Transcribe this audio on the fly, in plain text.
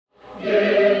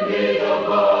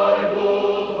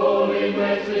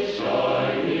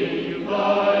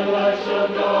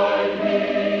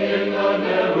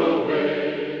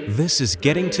This is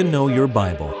Getting to Know Your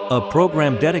Bible, a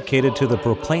program dedicated to the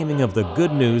proclaiming of the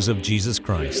good news of Jesus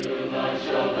Christ.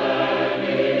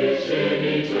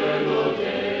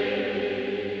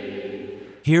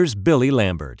 Here's Billy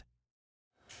Lambert.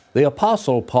 The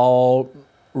Apostle Paul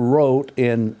wrote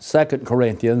in 2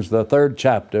 Corinthians, the 3rd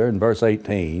chapter, in verse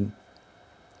 18,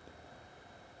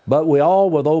 "But we all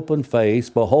with open face,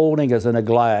 beholding as in a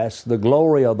glass the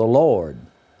glory of the Lord,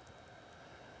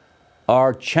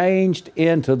 are changed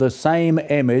into the same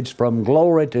image from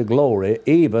glory to glory,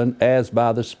 even as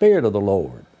by the Spirit of the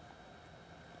Lord."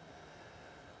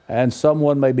 And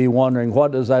someone may be wondering,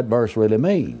 what does that verse really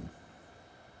mean?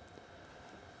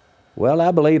 Well,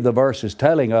 I believe the verse is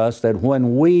telling us that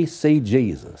when we see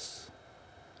Jesus,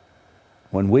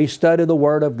 when we study the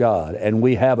Word of God, and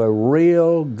we have a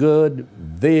real good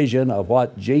vision of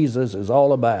what Jesus is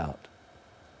all about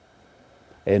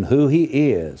and who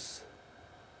He is,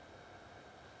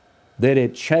 that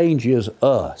it changes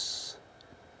us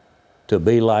to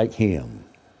be like Him.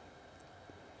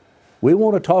 We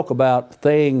want to talk about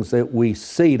things that we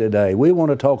see today. We want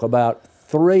to talk about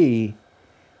 3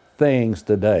 things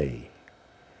today.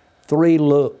 3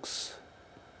 looks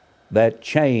that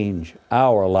change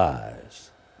our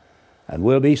lives. And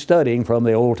we'll be studying from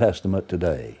the Old Testament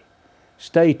today.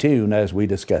 Stay tuned as we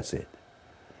discuss it.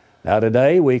 Now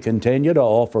today we continue to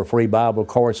offer a free Bible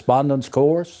correspondence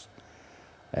course.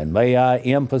 And may I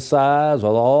emphasize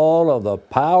with all of the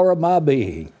power of my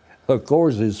being, the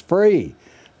course is free.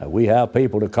 Now, we have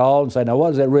people to call and say, now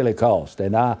what does it really cost?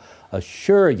 And I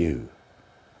assure you,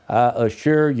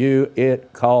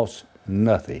 it costs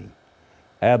nothing.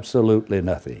 Absolutely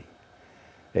nothing.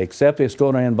 Except it's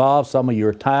going to involve some of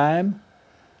your time,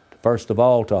 first of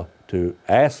all, to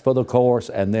ask for the course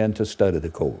and then to study the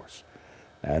course.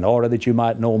 Now, in order that you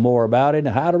might know more about it and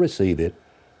how to receive it,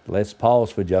 let's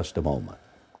pause for just a moment.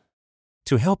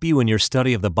 To help you in your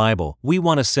study of the Bible, we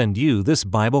want to send you this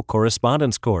Bible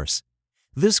correspondence course.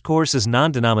 This course is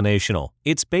non-denominational.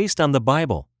 It's based on the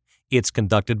Bible. It's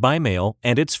conducted by mail,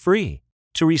 and it's free.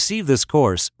 To receive this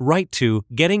course, write to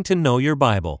Getting to Know Your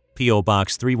Bible, P.O.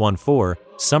 Box 314,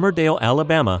 Summerdale,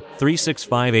 Alabama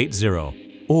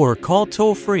 36580. Or call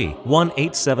toll-free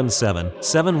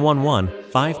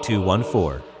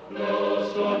 1-877-711-5214.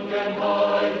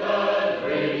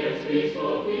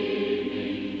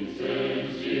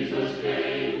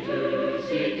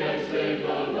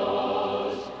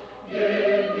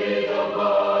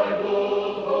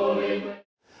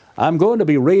 I'm going to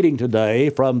be reading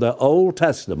today from the Old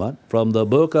Testament, from the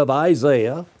book of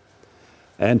Isaiah.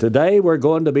 And today we're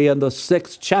going to be in the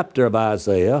 6th chapter of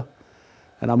Isaiah.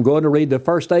 And I'm going to read the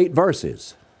first 8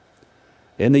 verses.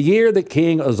 "In the year that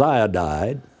King Uzziah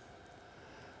died,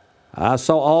 I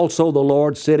saw also the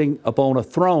Lord sitting upon a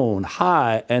throne,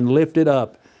 high and lifted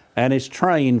up, and His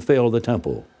train filled the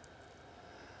temple.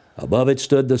 Above it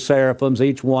stood the seraphims,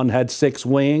 each one had 6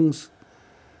 wings.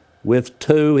 With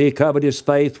 2 He covered His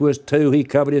face, with 2 He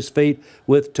covered His feet,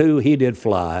 with 2 He did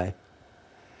fly.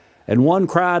 And one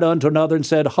cried unto another and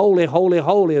said, Holy, holy,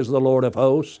 holy is the Lord of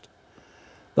hosts.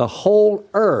 The whole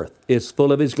earth is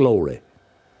full of His glory.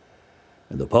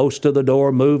 And the post of the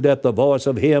door moved at the voice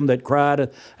of him that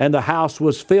cried, and the house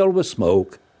was filled with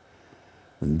smoke.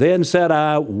 And then said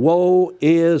I, Woe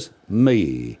is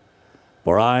me,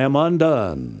 for I am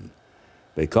undone,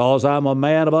 because I am a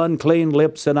man of unclean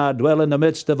lips, and I dwell in the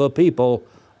midst of a people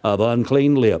of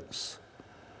unclean lips.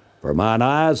 For mine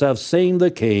eyes have seen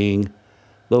the King,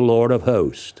 the Lord of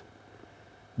hosts.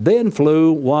 Then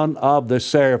flew one of the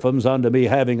seraphims unto me,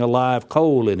 having a live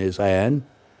coal in his hand,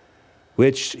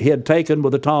 which he had taken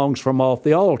with the tongs from off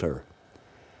the altar.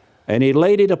 And he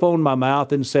laid it upon my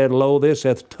mouth, and said, Lo, this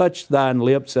hath touched thine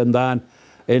lips, and thine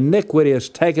iniquity is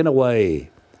taken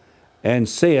away, and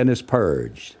sin is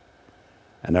purged.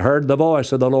 And I heard the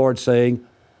voice of the Lord saying,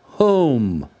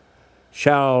 Whom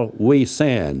shall we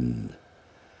send?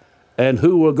 And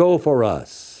who will go for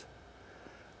us?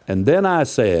 And then I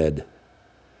said,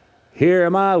 Here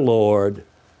am I, Lord,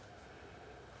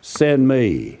 send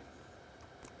me.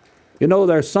 You know,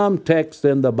 there's some texts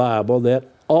in the Bible that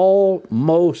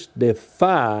almost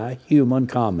defy human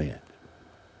comment.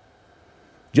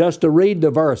 Just to read the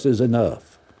verse is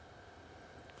enough.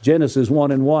 Genesis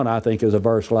 1:1, I think, is a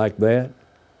verse like that.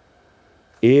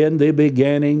 In the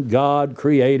beginning, God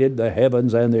created the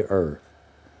heavens and the earth.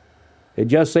 It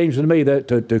just seems to me that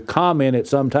to comment it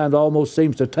sometimes almost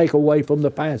seems to take away from the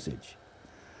passage.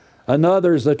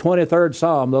 Another is the 23rd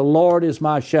Psalm, The Lord is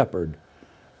my shepherd,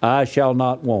 I shall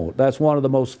not want. That's one of the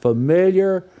most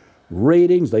familiar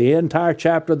readings, the entire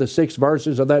chapter, the 6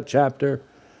 verses of that chapter,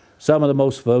 some of the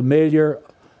most familiar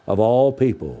of all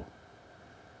people.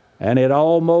 And it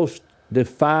almost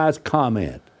defies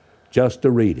comment just to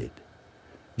read it.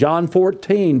 John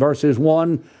 14, verses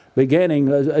 1 beginning,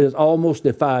 is almost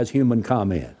defies human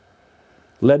comment.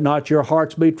 Let not your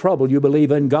hearts be troubled. You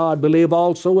believe in God, believe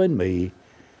also in me.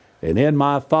 And in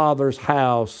my Father's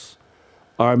house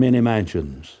are many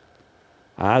mansions.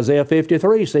 Isaiah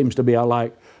 53 seems to be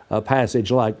a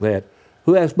passage like that.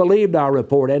 Who has believed our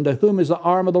report, and to whom is the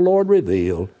arm of the Lord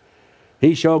revealed?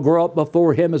 He shall grow up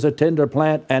before him as a tender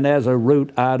plant, and as a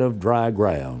root out of dry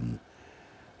ground.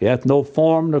 He hath no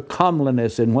form nor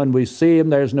comeliness, and when we see him,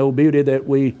 there's no beauty that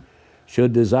we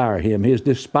should desire him. He is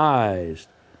despised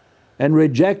and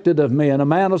rejected of men, a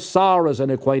man of sorrows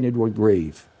and acquainted with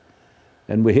grief.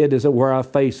 And we hid, as it were, our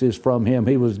faces from him.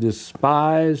 He was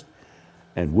despised,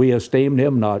 and we esteemed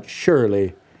him not.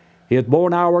 Surely he hath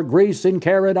borne our griefs and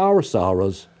carried our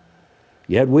sorrows.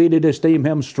 Yet we did esteem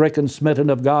him stricken, smitten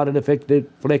of God, and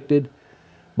afflicted.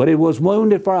 But he was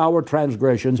wounded for our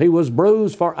transgressions. He was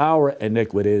bruised for our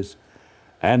iniquities.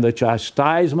 And the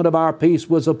chastisement of our peace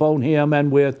was upon him,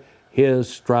 and with his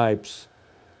stripes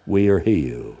we are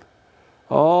healed.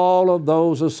 All of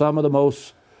those are some of the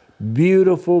most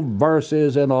beautiful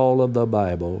verses in all of the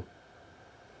Bible.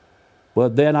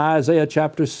 But then Isaiah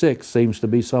chapter 6 seems to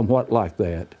be somewhat like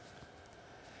that.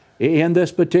 In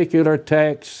this particular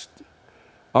text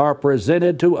are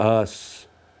presented to us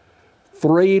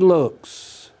 3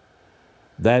 looks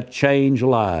that change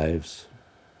lives.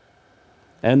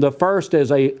 And the first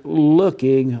is a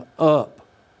looking up.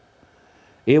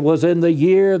 It was in the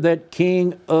year that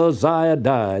King Uzziah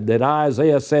died that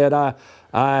Isaiah said,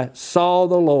 I saw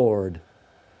the Lord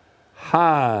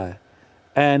high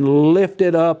and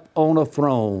lifted up on a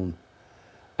throne,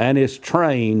 and his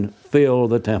train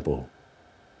filled the temple.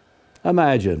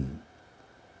 Imagine,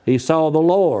 he saw the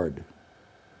Lord.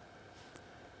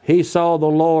 He saw the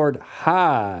Lord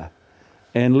high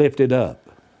and lifted up.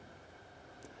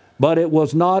 But it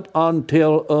was not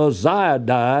until Uzziah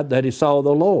died that he saw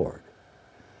the Lord.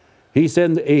 He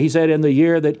said, in the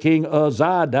year that King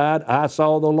Uzziah died, I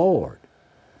saw the Lord.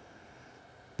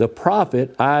 The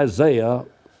prophet Isaiah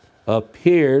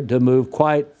appeared to move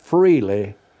quite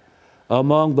freely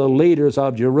among the leaders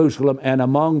of Jerusalem and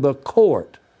among the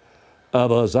court of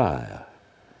Uzziah.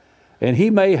 And he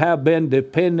may have been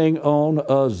depending on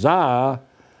Uzziah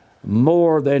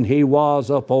more than he was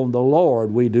upon the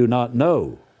Lord. We do not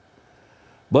know.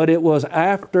 But it was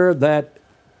after that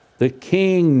the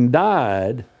king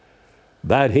died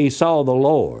that he saw the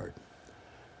Lord.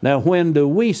 Now, when do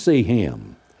we see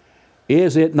him?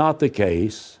 Is it not the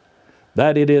case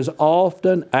that it is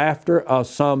often after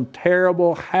some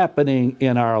terrible happening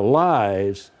in our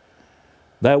lives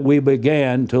that we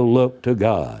began to look to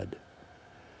God?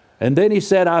 And then he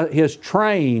said, his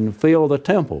train filled the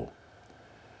temple.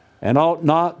 And ought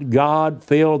not God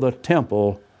fill the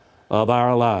temple of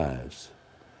our lives?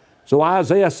 So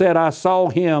Isaiah said, I saw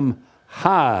him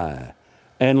high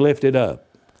and lifted up.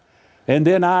 And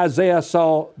then Isaiah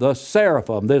saw the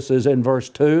seraphim. This is in verse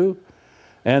 2.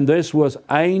 And this was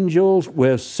angels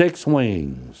with 6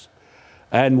 wings.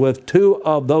 And with 2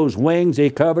 of those wings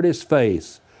he covered his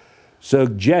face,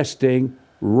 suggesting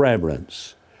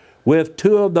reverence. With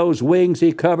 2 of those wings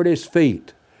he covered his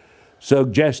feet,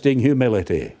 suggesting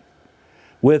humility.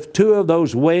 With 2 of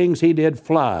those wings he did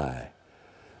fly,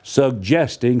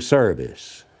 suggesting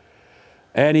service.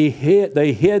 And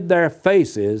they hid their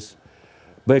faces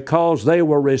because they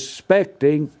were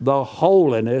respecting the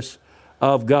holiness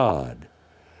of God.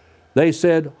 They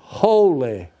said,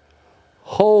 holy,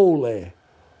 holy,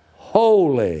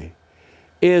 holy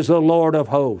is the Lord of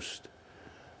hosts.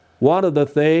 One of the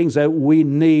things that we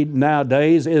need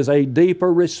nowadays is a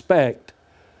deeper respect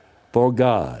for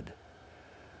God.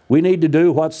 We need to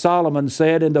do what Solomon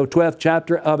said in the 12th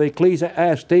chapter of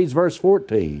Ecclesiastes, verse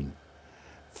 14.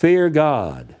 Fear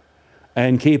God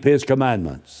and keep his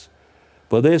commandments.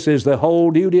 For this is the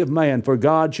whole duty of man, for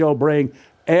God shall bring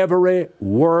every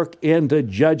work into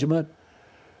judgment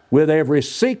with every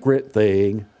secret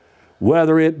thing,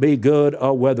 whether it be good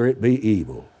or whether it be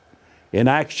evil. In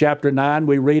Acts chapter 9,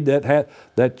 we read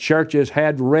that churches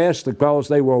had rest because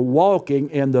they were walking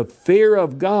in the fear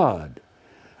of God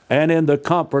and in the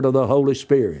comfort of the Holy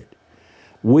Spirit.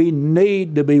 We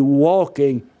need to be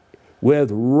walking with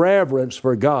reverence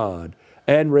for God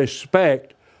and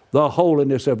respect the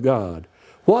holiness of God.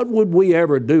 What would we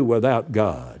ever do without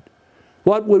God?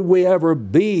 What would we ever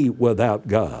be without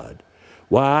God?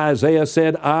 Why, Isaiah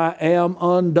said, I am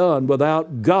undone.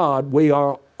 Without God, we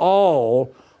are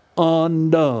all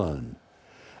undone.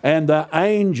 And the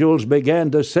angels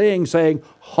began to sing, saying,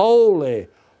 Holy,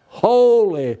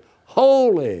 holy,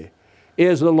 holy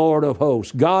is the Lord of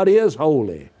hosts. God is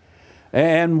holy,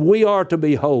 and we are to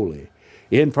be holy.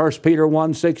 In 1 Peter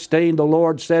 1:16, the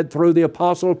Lord said through the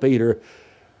Apostle Peter,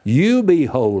 You be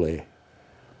holy,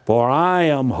 for I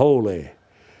am holy.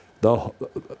 The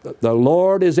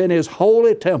Lord is in His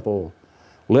holy temple.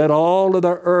 Let all of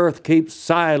the earth keep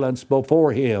silence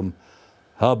before Him.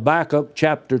 Habakkuk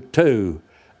chapter 2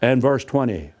 and verse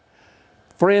 20.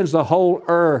 Friends, the whole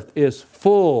earth is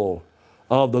full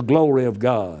of the glory of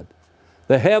God.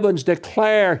 The heavens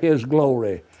declare His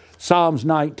glory, Psalms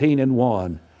 19 and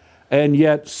 1. And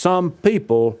yet some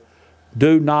people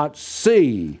do not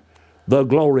see the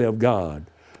glory of God.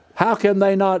 How can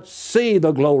they not see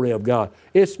the glory of God?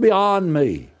 It's beyond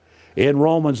me. In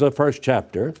Romans, the first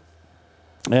chapter,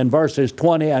 and verses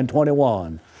 20 and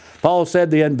 21, Paul said,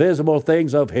 The invisible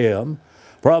things of Him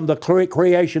from the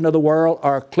creation of the world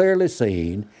are clearly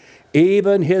seen,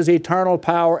 even His eternal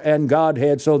power and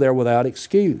Godhead, so they're without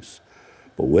excuse.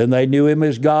 But when they knew Him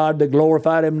as God, they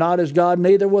glorified Him not as God,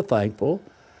 neither were thankful,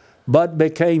 but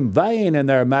became vain in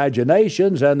their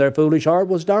imaginations, and their foolish heart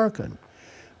was darkened.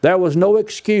 There was no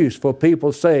excuse for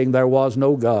people saying there was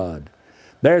no God.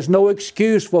 There's no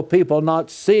excuse for people not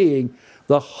seeing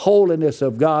the holiness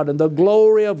of God and the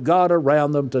glory of God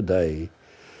around them today.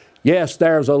 Yes,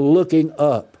 there's a looking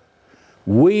up.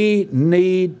 We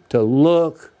need to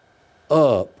look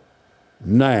up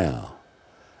now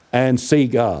and see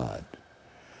God.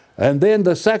 And then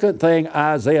the second thing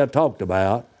Isaiah talked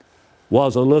about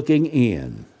was a looking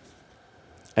in.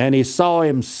 And he saw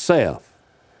himself.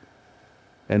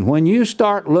 And when you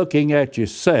start looking at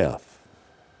yourself,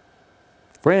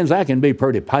 friends, that can be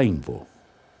pretty painful.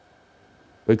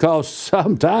 Because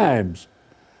sometimes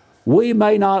we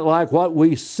may not like what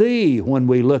we see when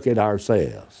we look at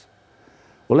ourselves.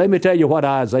 Well, let me tell you what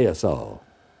Isaiah saw.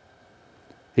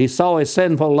 He saw his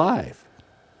sinful life.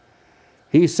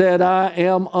 He said, I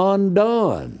am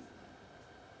undone.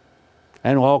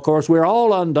 And well, of course, we're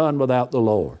all undone without the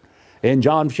Lord. In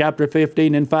John chapter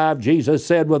 15 and 5, Jesus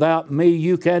said, Without me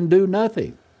you can do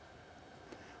nothing.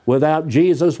 Without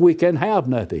Jesus we can have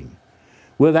nothing.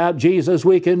 Without Jesus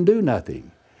we can do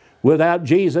nothing. Without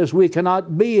Jesus we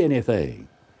cannot be anything.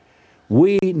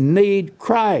 We need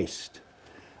Christ.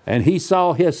 And he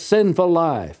saw his sinful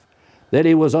life, that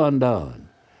he was undone.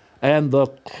 And the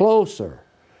closer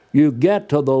you get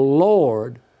to the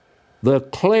Lord, the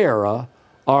clearer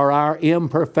are our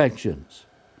imperfections.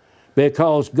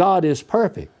 Because God is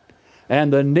perfect.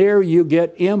 And the nearer you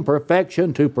get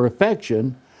imperfection to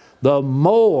perfection, the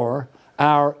more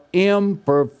our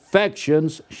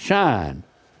imperfections shine.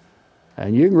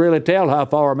 And you can really tell how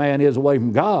far a man is away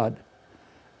from God,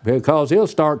 because he'll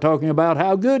start talking about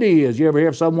how good he is. You ever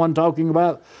hear someone talking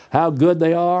about how good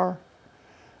they are?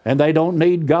 And they don't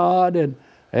need God,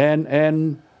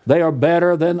 and they are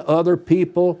better than other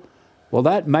people. Well,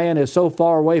 that man is so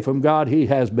far away from God, he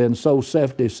has been so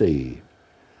self-deceived.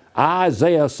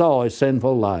 Isaiah saw his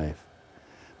sinful life,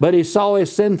 but he saw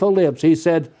his sinful lips. He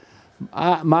said,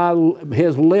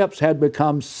 his lips had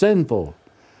become sinful.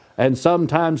 And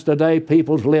sometimes today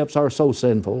people's lips are so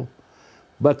sinful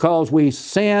because we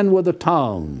sin with the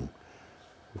tongue.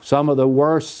 Some of the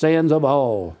worst sins of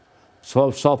all,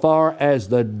 so far as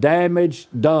the damage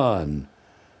done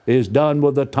is done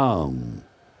with the tongue.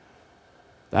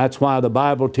 That's why the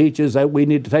Bible teaches that we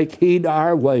need to take heed to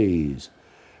our ways,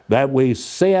 that we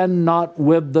sin not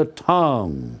with the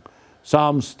tongue.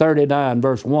 Psalms 39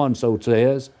 verse 1 so it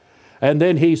says. And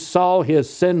then he saw his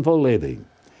sinful living.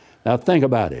 Now think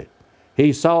about it.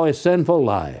 He saw his sinful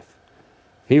life.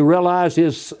 He realized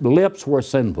his lips were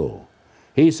sinful.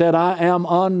 He said, I am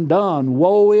undone.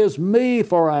 Woe is me,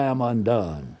 for I am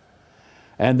undone.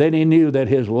 And then he knew that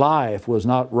his life was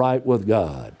not right with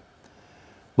God.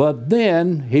 But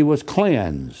then he was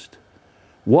cleansed.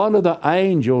 One of the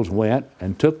angels went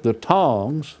and took the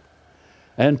tongs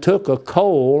and took a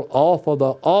coal off of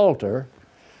the altar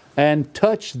and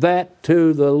touched that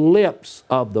to the lips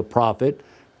of the prophet,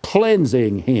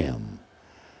 cleansing him.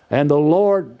 And the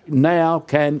Lord now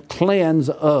can cleanse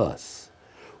us.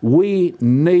 We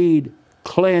need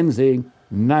cleansing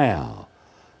now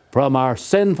from our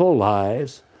sinful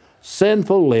lives,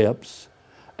 sinful lips,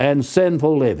 and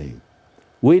sinful living.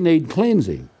 We need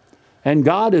cleansing. And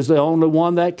God is the only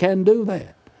one that can do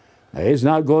that. Now, He's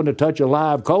not going to touch a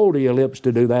live coal to your lips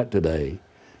to do that today.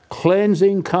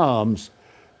 Cleansing comes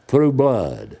through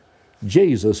blood,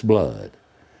 Jesus' blood.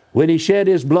 When He shed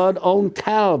His blood on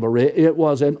Calvary, it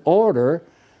was in order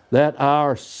that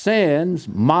our sins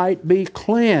might be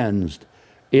cleansed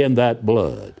in that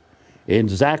blood. In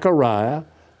Zechariah,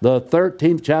 the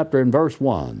 13th chapter and verse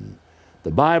 1.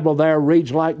 The Bible there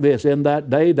reads like this: In that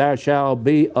day there shall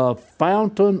be a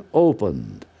fountain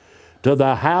opened to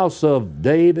the house of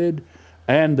David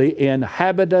and the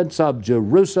inhabitants of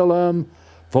Jerusalem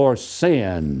for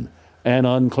sin and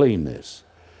uncleanness.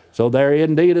 So there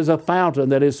indeed is a fountain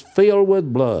that is filled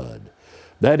with blood,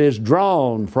 that is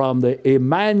drawn from the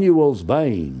Emmanuel's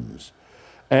veins,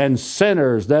 and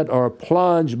sinners that are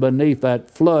plunged beneath that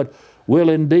flood will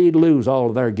indeed lose all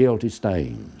of their guilty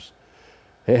stains.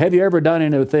 Have you ever done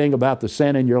anything about the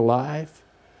sin in your life?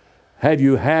 Have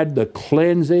you had the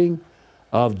cleansing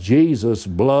of Jesus'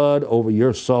 blood over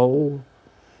your soul?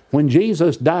 When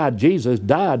Jesus died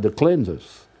to cleanse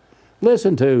us.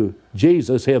 Listen to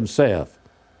Jesus himself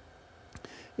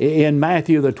in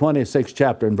Matthew the 26th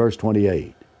chapter and verse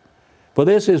 28. For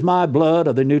this is my blood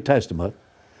of the New Testament,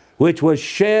 which was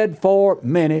shed for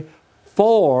many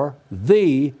for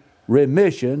the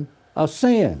remission of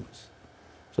sins.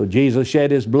 So Jesus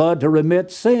shed his blood to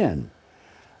remit sin.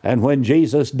 And when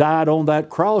Jesus died on that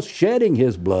cross shedding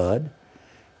his blood,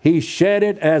 he shed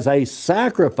it as a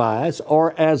sacrifice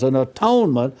or as an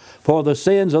atonement for the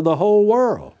sins of the whole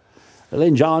world.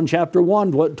 In John chapter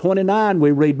 1, 29,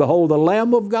 we read, Behold, the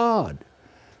Lamb of God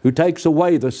who takes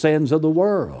away the sins of the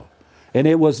world. And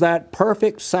it was that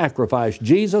perfect sacrifice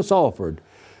Jesus offered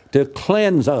to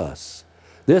cleanse us.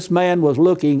 This man was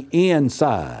looking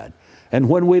inside. And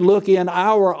when we look in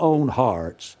our own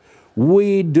hearts,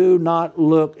 we do not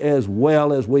look as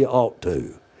well as we ought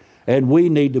to. And we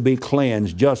need to be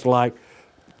cleansed just like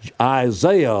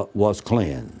Isaiah was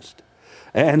cleansed.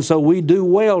 And so we do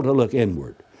well to look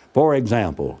inward. For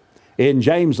example, in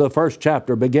James the 1st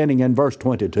chapter, beginning in verse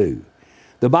 22,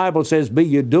 the Bible says, Be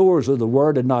ye doers of the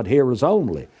word and not hearers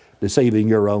only, deceiving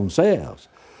your own selves.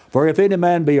 For if any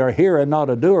man be a hearer and not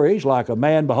a doer, he's like a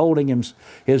man beholding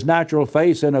his natural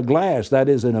face in a glass, that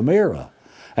is, in a mirror.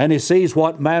 And he sees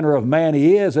what manner of man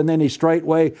he is, and then he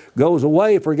straightway goes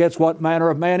away, forgets what manner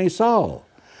of man he saw.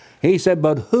 He said,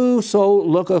 But whoso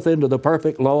looketh into the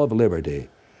perfect law of liberty,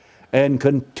 and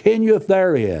continueth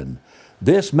therein,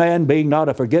 this man being not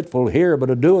a forgetful hearer, but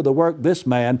a doer of the work, this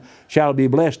man shall be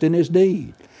blessed in his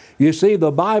deed. You see,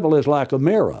 the Bible is like a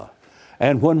mirror.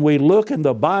 And when we look in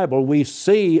the Bible, we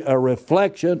see a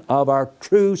reflection of our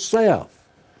true self.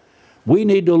 We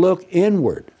need to look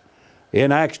inward.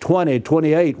 In Acts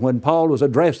 20:28, when Paul was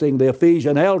addressing the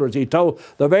Ephesian elders,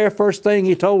 the very first thing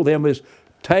he told them is,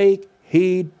 take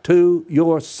heed to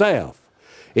yourself.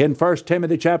 In 1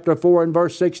 Timothy chapter 4 and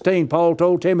verse 16, Paul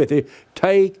told Timothy,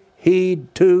 take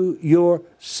heed to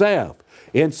yourself.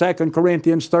 In 2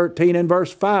 Corinthians 13 and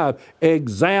verse 5,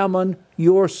 examine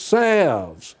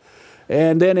yourselves.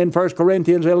 And then in 1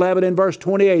 Corinthians 11 and verse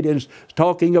 28, in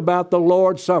talking about the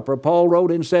Lord's Supper, Paul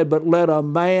wrote and said, But let a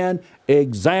man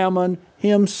examine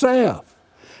himself.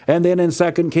 And then in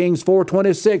 2 Kings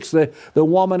 4:26, the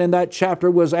woman in that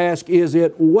chapter was asked, Is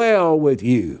it well with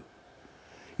you?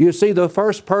 You see, the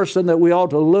first person that we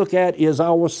ought to look at is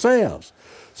ourselves.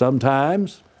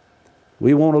 Sometimes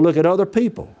we want to look at other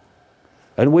people.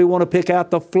 And we want to pick out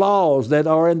the flaws that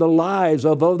are in the lives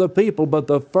of other people, but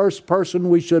the first person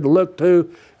we should look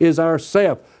to is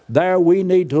ourselves. There we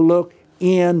need to look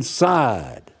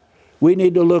inside. We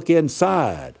need to look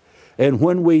inside. And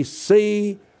when we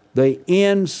see the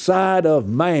inside of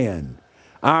man,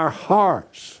 our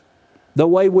hearts, the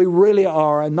way we really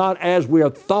are and not as we are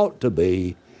thought to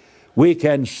be, we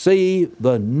can see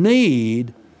the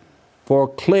need for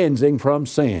cleansing from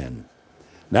sin.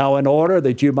 Now, in order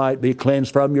that you might be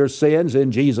cleansed from your sins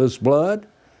in Jesus' blood,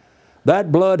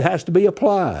 that blood has to be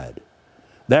applied.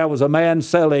 There was a man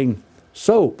selling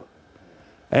soap,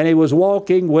 and he was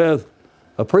walking with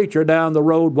a preacher down the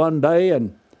road one day,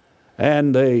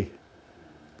 and the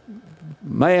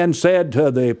man said to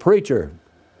the preacher,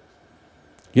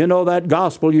 You know, that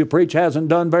gospel you preach hasn't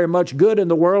done very much good in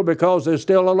the world because there's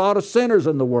still a lot of sinners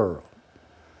in the world.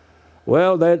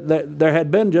 Well, there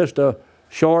had been just a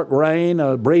short rain,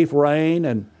 a brief rain,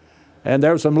 and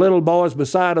there were some little boys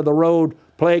beside of the road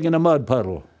playing in a mud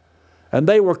puddle. And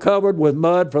they were covered with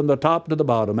mud from the top to the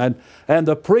bottom. And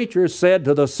the preacher said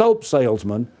to the soap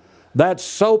salesman, That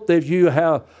soap that you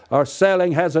are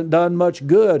selling hasn't done much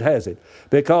good, has it?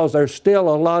 Because there's still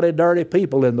a lot of dirty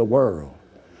people in the world.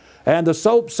 And the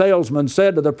soap salesman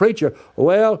said to the preacher,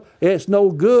 Well, it's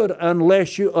no good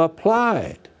unless you apply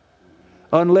it,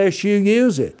 unless you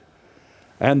use it.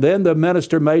 And then the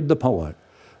minister made the point.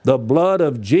 The blood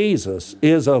of Jesus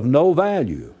is of no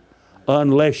value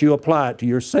unless you apply it to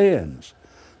your sins.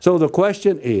 So the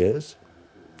question is,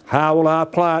 how will I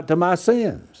apply it to my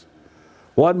sins?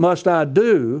 What must I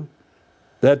do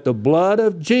that the blood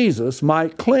of Jesus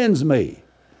might cleanse me?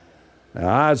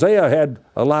 Now, Isaiah had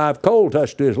a live coal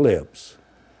touched to his lips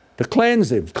to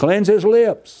cleanse him, cleanse his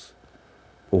lips.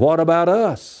 But what about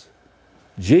us?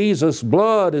 Jesus'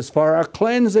 blood is for our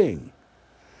cleansing.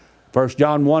 1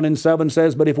 John 1:7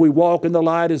 says, "But if we walk in the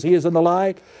light as he is in the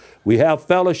light, we have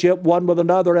fellowship one with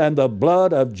another, and the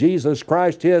blood of Jesus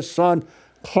Christ, his Son,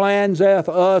 cleanseth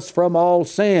us from all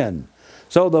sin."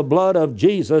 So the blood of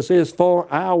Jesus is for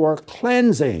our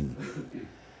cleansing.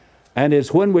 And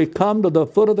it's when we come to the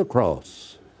foot of the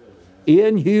cross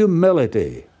in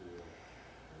humility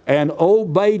and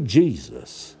obey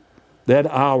Jesus that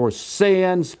our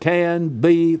sins can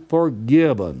be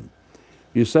forgiven.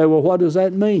 You say, well, what does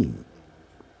that mean?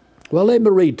 Well, let me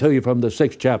read to you from the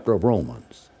 6th chapter of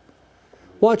Romans.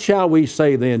 What shall we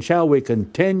say then? Shall we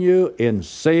continue in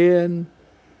sin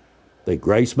that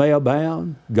grace may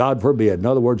abound? God forbid. In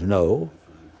other words, no.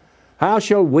 How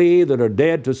shall we that are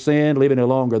dead to sin live any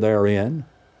longer therein?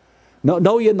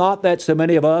 Know ye not that so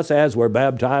many of us, as were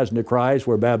baptized into Christ,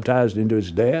 were baptized into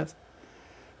his death?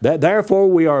 That therefore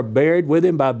we are buried with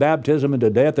him by baptism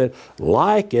into death, that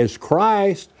like as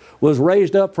Christ was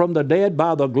raised up from the dead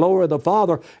by the glory of the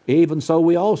Father, even so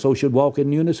we also should walk in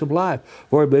newness of life.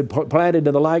 For if we be planted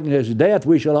in the likeness of his death,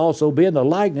 we shall also be in the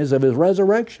likeness of his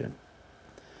resurrection.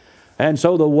 And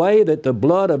so the way that the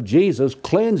blood of Jesus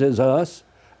cleanses us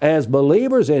as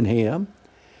believers in him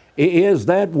is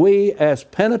that we, as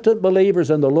penitent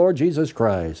believers in the Lord Jesus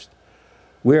Christ,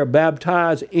 we are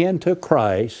baptized into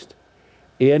Christ,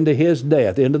 into his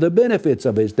death, into the benefits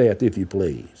of his death, if you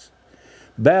please.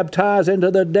 Baptized into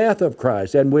the death of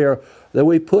Christ, and that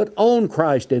we put on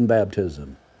Christ in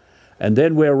baptism. And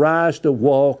then we arise to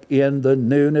walk in the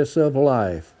newness of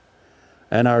life.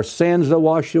 And our sins are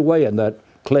washed away in that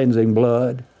cleansing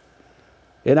blood.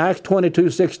 In Acts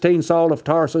 22:16, Saul of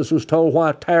Tarsus was told,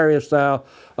 "Why tarriest thou?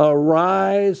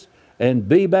 Arise and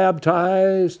be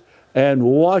baptized and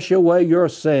wash away your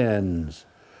sins."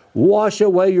 Wash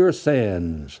away your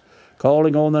sins,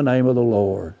 calling on the name of the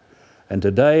Lord. And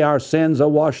today our sins are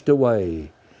washed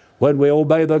away when we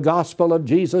obey the gospel of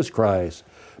Jesus Christ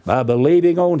by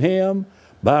believing on him,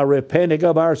 by repenting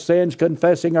of our sins,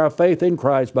 confessing our faith in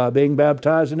Christ, by being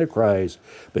baptized into Christ.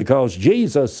 Because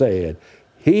Jesus said,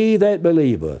 "He that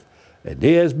believeth and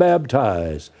is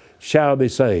baptized shall be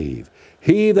saved.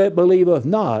 He that believeth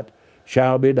not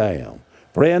shall be damned."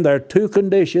 Friend, there are two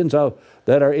conditions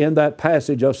that are in that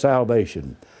passage of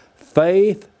salvation: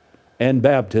 faith and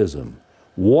baptism.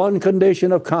 One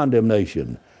condition of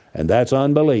condemnation, and that's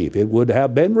unbelief. It would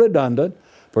have been redundant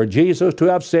for Jesus to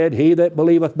have said, "He that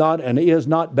believeth not and is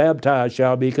not baptized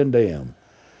shall be condemned."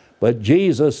 But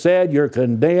Jesus said you're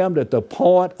condemned at the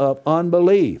point of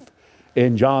unbelief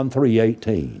in John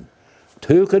 3:18.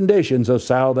 Two conditions of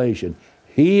salvation: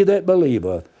 he that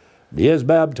believeth and is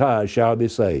baptized shall be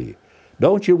saved.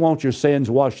 Don't you want your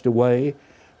sins washed away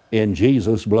in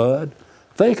Jesus' blood?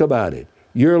 Think about it.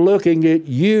 You're looking at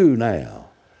you now,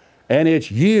 and it's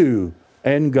you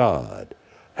and God.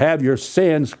 Have your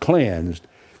sins cleansed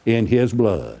in his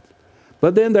blood.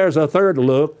 But then there's a third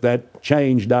look that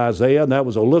changed Isaiah, and that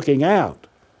was a looking out.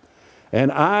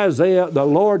 And Isaiah, the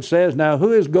Lord says, now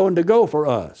who is going to go for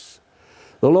us?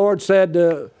 The Lord said,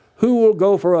 who will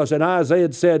go for us? And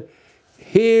Isaiah said,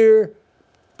 "Here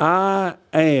I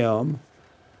am,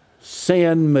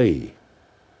 send me."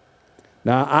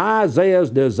 Now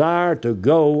Isaiah's desire to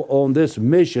go on this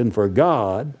mission for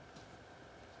God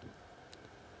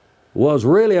was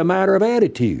really a matter of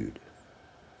attitude.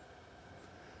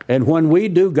 And when we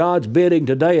do God's bidding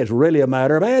today, it's really a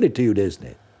matter of attitude, isn't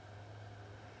it?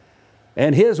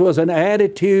 And his was an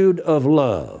attitude of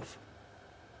love.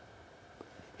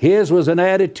 His was an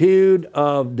attitude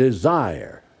of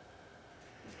desire.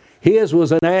 His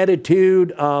was an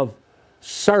attitude of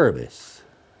service.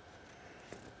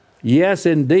 Yes,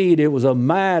 indeed, it was a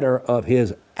matter of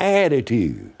his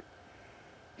attitude.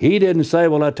 He didn't say,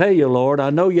 "Well, I tell you, Lord, I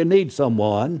know you need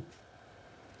someone,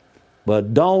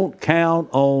 but don't count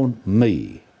on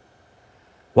me.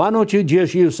 Why don't you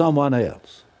just use someone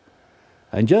else?"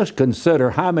 And just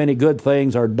consider how many good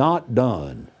things are not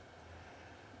done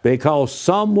because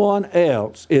someone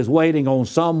else is waiting on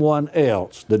someone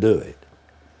else to do it.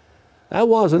 That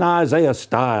wasn't Isaiah's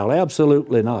style,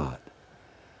 absolutely not.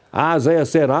 Isaiah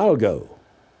said, "I'll go."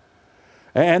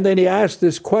 And then he asked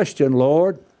this question,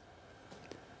 "Lord,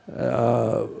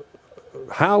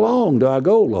 how long do I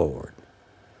go, Lord?"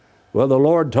 Well, the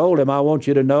Lord told him, "I want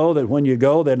you to know that when you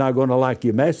go, they're not going to like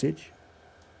your message.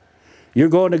 You're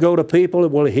going to go to people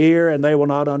that will hear and they will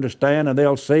not understand, and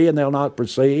they'll see and they'll not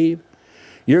perceive.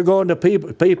 You're going to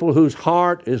people whose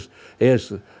heart is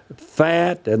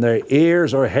fat and their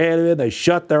ears are heavy and they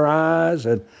shut their eyes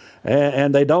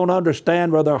and they don't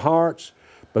understand with their hearts,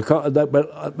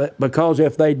 because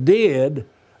if they did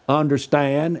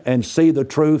understand and see the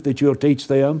truth that you'll teach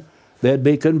them, they'd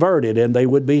be converted and they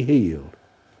would be healed.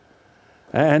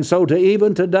 And so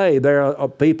even today, there are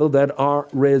people that are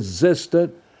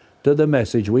resistant to the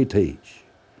message we teach.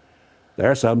 There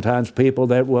are sometimes people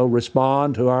that will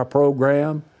respond to our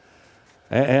program,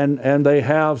 and they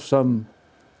have some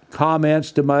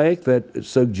comments to make that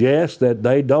suggest that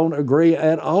they don't agree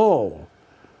at all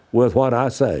with what I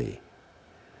say.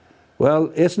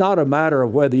 Well, it's not a matter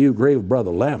of whether you agree with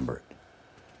Brother Lambert.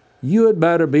 You had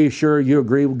better be sure you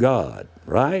agree with God,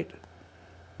 right?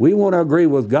 We want to agree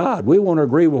with God. We want to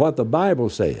agree with what the Bible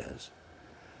says.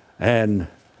 And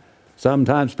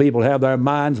sometimes people have their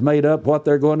minds made up what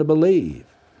they're going to believe.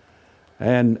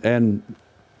 And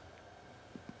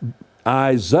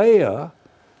Isaiah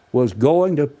was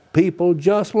going to people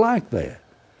just like that.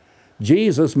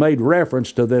 Jesus made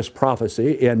reference to this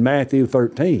prophecy in Matthew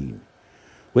 13.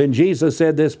 When Jesus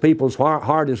said, "This people's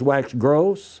heart is waxed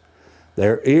gross,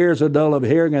 their ears are dull of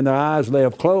hearing, and their eyes they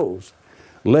have closed,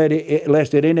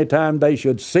 lest at any time they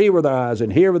should see with their eyes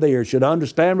and hear with their ears, should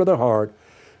understand with their heart,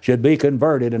 should be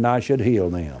converted, and I should heal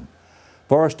them."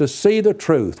 For us to see the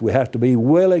truth, we have to be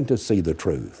willing to see the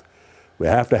truth. We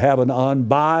have to have an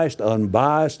unbiased,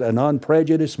 and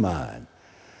unprejudiced mind.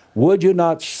 Would you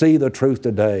not see the truth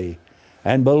today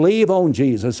and believe on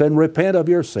Jesus and repent of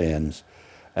your sins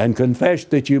and confess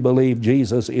that you believe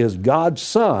Jesus is God's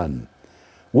Son?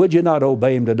 Would you not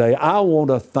obey Him today? I want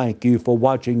to thank you for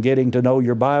watching Getting to Know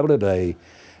Your Bible today.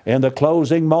 In the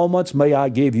closing moments, may I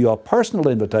give you a personal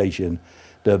invitation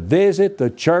to visit the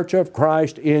Church of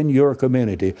Christ in your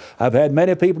community. I've had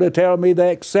many people to tell me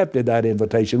they accepted that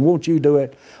invitation. Won't you do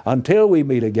it? Until we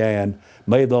meet again,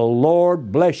 may the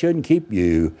Lord bless you and keep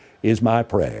you, is my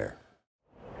prayer.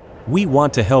 We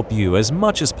want to help you as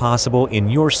much as possible in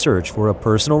your search for a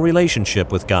personal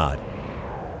relationship with God.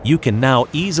 You can now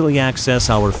easily access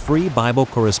our free Bible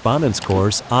correspondence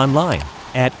course online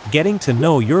at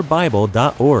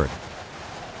gettingtoknowyourbible.org.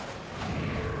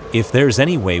 If there's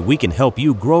any way we can help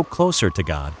you grow closer to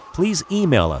God, please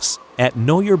email us at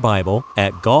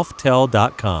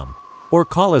knowyourbible@golftel.com or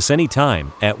call us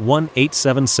anytime at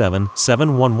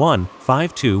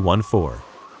 1-877-711-5214.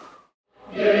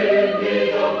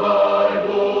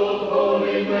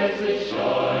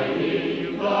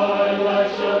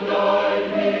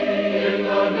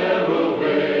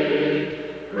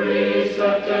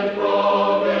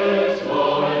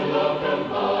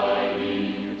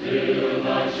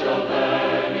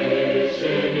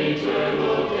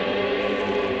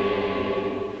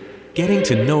 Getting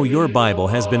to Know Your Bible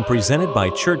has been presented by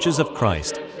Churches of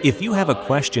Christ. If you have a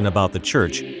question about the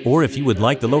church, or if you would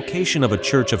like the location of a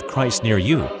Church of Christ near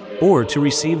you, or to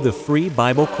receive the free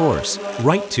Bible course,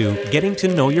 write to Getting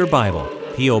to Know Your Bible,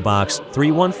 P.O. Box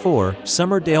 314,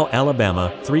 Summerdale,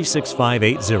 Alabama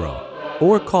 36580,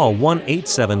 or call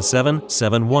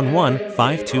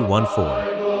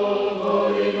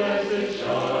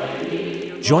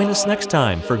 1-877-711-5214. Join us next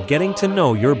time for Getting to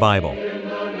Know Your Bible.